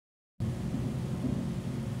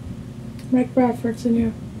Mike Bradford's in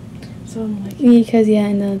here. So I'm like... Because, yeah,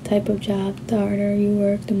 in the type of job, the harder you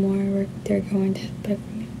work, the more work they're going to expect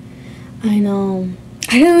from you. I know.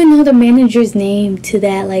 I don't even know the manager's name to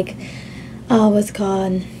that, like, what's it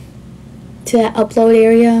called? To that upload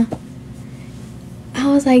area. I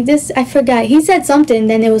was like, I forgot. He said something,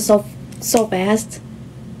 then it was so fast.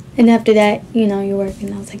 And after that, you know, you're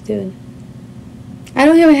working. I was like, dude, I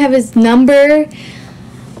don't even have his number. I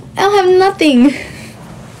don't have nothing.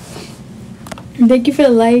 Thank you for the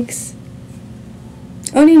likes.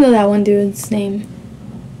 I don't even know that one dude's name.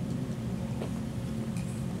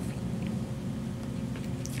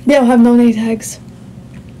 They don't have no name tags.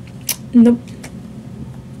 Nope.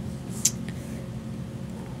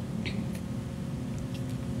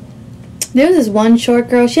 There was this one short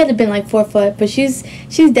girl. She had to been like 4 foot, but she's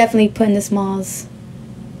definitely putting the smalls.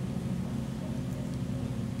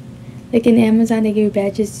 Like in Amazon, they give you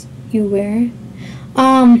badges you wear.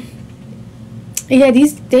 Yeah, they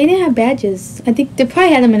didn't have badges. I think they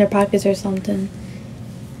probably had them in their pockets or something.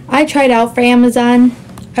 I tried out for Amazon.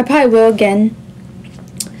 I probably will again.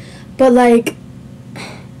 But like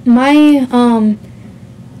my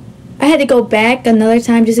I had to go back another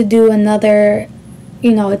time just to do another,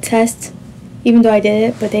 you know, a test. Even though I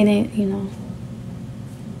did it, but they didn't, you know.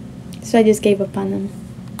 So I just gave up on them.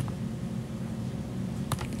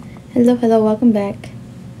 Hello, hello, welcome back.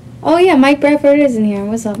 Oh yeah, Mike Bradford is in here.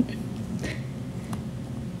 What's up?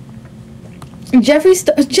 Jeffree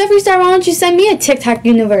Star, why don't you send me a TikTok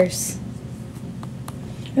universe?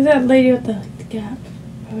 Is that lady with the gap?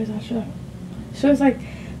 I was not sure. She was like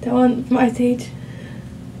that one from Ice Age.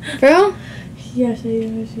 Bro? Yeah, she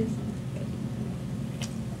is.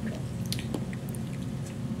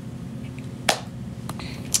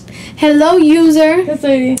 Hello, user. This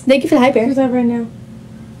lady. Thank you for the hyper. Who's that right now?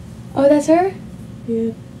 Oh, that's her?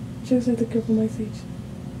 Yeah. She looks like the girl from Ice Age.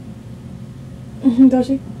 Does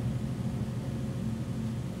she?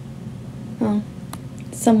 Oh.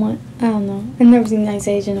 Somewhat. I don't know. I've never seen Ice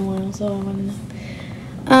Age in a while, so I want to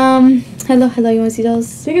know. Hello, you want to see those?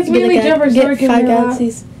 I think it's mainly Jeffree Star get 5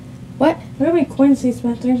 galaxies. What? Look how many coins he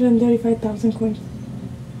spent. 335,000 coins.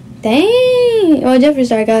 Dang! Well, Jeffree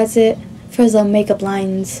Star got it for some makeup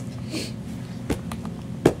lines.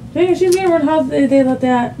 Dang, she's gonna run how they let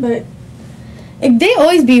that, but... They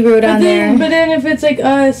always be rude on there. But then if it's like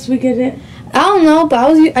us, we get it. I don't know,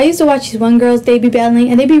 but I used to watch these one girls, they be battling,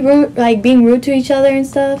 and they be rude, like being rude to each other and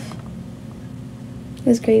stuff. It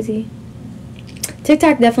was crazy.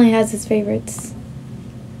 TikTok definitely has its favorites.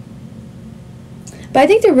 But I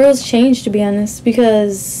think the rules changed, to be honest,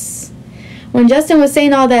 because when Justin was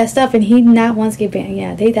saying all that stuff and he not once get banned,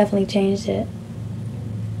 yeah, they definitely changed it.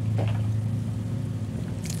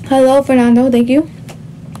 Hello, Fernando, thank you.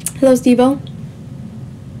 Hello, Steve-O.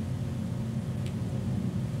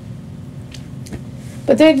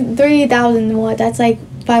 But 3,000 what? That's like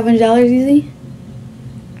 $500 easy.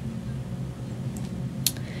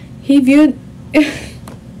 He viewed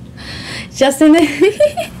Justin.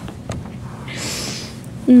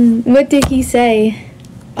 What did he say? He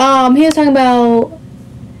was talking about,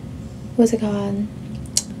 what's it called?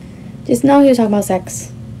 Just know he was talking about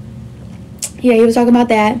sex. Yeah, he was talking about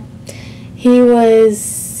that. He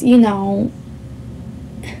was, you know,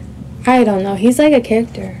 I don't know. He's like a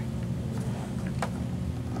character.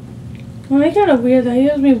 Well, he's kind of weird though. He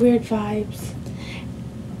gives me weird vibes.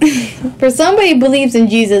 For somebody who believes in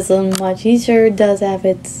Jesus so much, he sure does have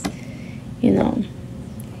its, you know.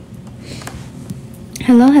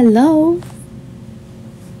 Hello.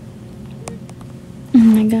 Oh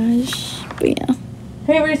my gosh. But yeah.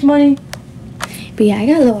 Hey, Race Money. But yeah, I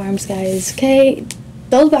got little arms, guys. Okay?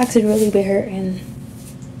 Those boxes really be hurting.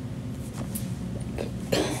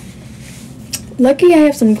 Lucky I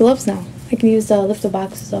have some gloves now. I can use to lift the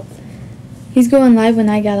boxes up. He's going live when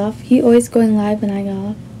I got off. He always going live when I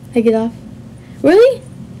get off. Really?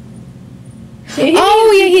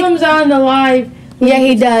 Yeah, he comes on the live. Yeah,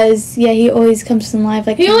 he does. Yeah, he always comes on live.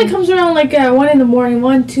 Like he only comes around like 1 in the morning.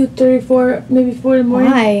 1, 2, 3, 4, maybe 4 in the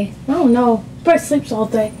morning. Why? I don't know. Probably sleeps all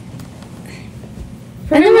day.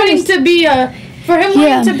 For him wanting to be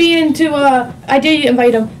wanting to be into I did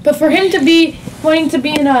invite him, but for him to be wanting to be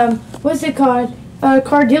in what's it called, a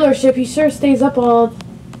car dealership, he sure stays up all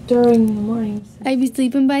during the mornings. I'd be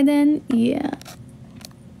sleeping by then? Yeah.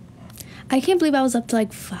 I can't believe I was up to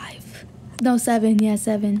like 5. No, 7. Yeah,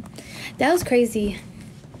 7. That was crazy.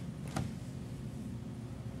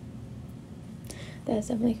 That's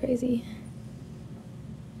definitely crazy.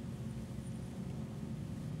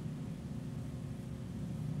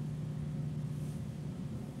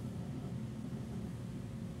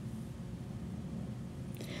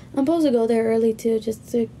 I'm supposed to go there early too,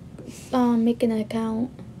 just to make an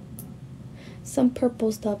account. Some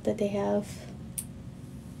purple stuff that they have.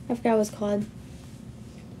 I forgot what it's called.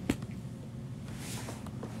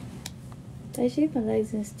 I shave my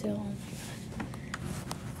legs and still.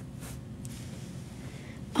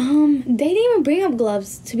 Oh my god. They didn't even bring up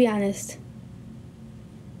gloves, to be honest.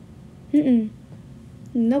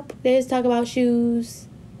 Nope. They just talk about shoes.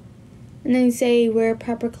 And then say wear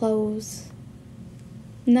proper clothes.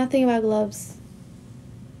 Nothing about gloves.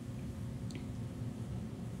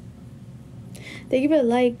 They give it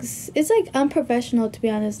likes. It's like unprofessional, to be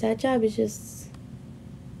honest. That job is just.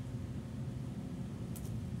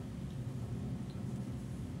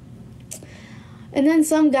 And then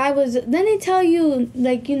some guy was. Then they tell you,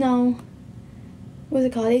 like, you know. What's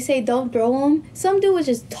it called? They say don't throw them. Some dude was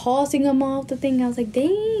just tossing them off the thing. I was like,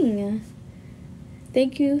 dang.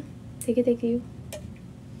 Thank you. Thank you.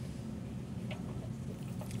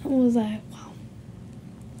 I was like, wow.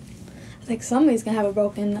 I was like, somebody's gonna have a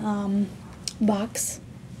broken box.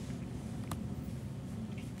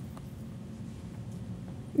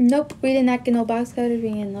 Nope, we did not get no box cutters. We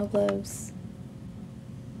didn't get no gloves.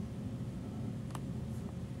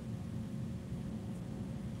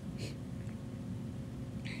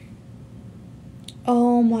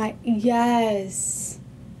 Oh my, yes.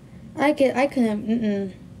 I couldn't, I could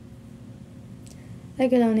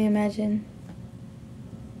only imagine.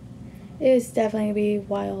 It was definitely gonna be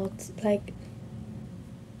wild. Like,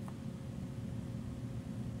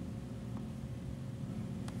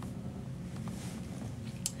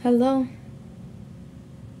 hello?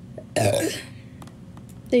 There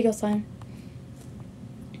you go, slime.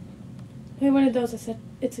 Hey, one of those I said,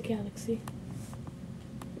 it's a galaxy.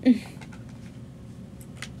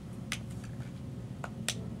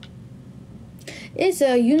 It's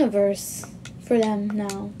a universe for them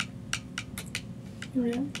now.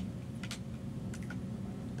 Yeah.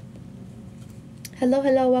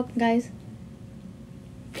 Hello, welcome guys.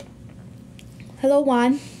 Hello,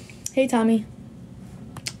 Juan. Hey, Tommy.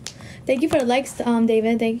 Thank you for the likes,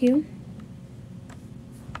 David. Thank you.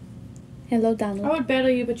 Hello, Donald. I would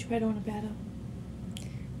battle you, but you probably don't want to battle.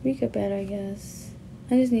 We could battle, I guess.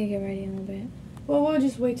 I just need to get ready a little bit. Well, we'll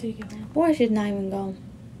just wait till you get home. Or I should not even go.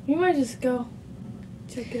 You might just go.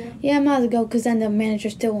 Check it out. Yeah, I might as well go, because then the manager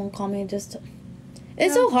still won't call me. It's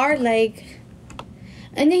so hard, like.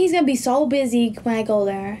 And then he's going to be so busy when I go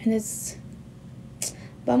there. And it's.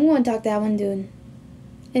 But I'm going to talk to that one dude.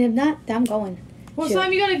 And if not, then I'm going. Well,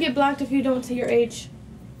 Slime, you got to get blocked if you don't say your age.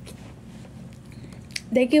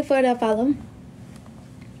 Thank you for the follow.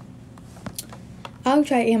 I'll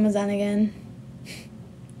try Amazon again.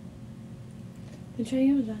 You try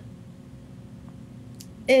Amazon.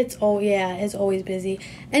 It's always busy.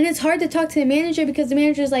 And it's hard to talk to the manager because the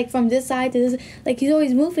manager's like from this side to this, like he's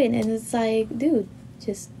always moving, and it's like, dude,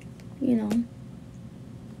 just, you know.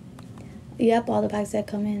 Yep, all the packs that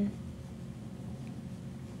come in.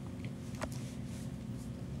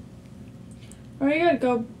 Alright, you gotta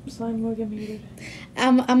go, Slime, we'll get muted.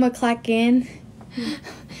 I'm gonna clock in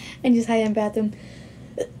and just hide in the bathroom.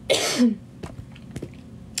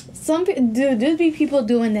 Dude, there's be people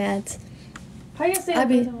doing that. How you gonna stay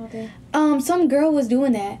in the all day? Some girl was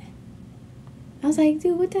doing that. I was like,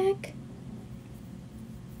 dude, what the heck?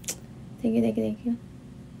 Thank you.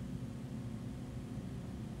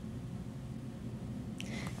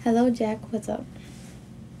 Hello, Jack. What's up?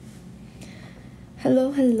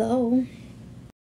 Hello.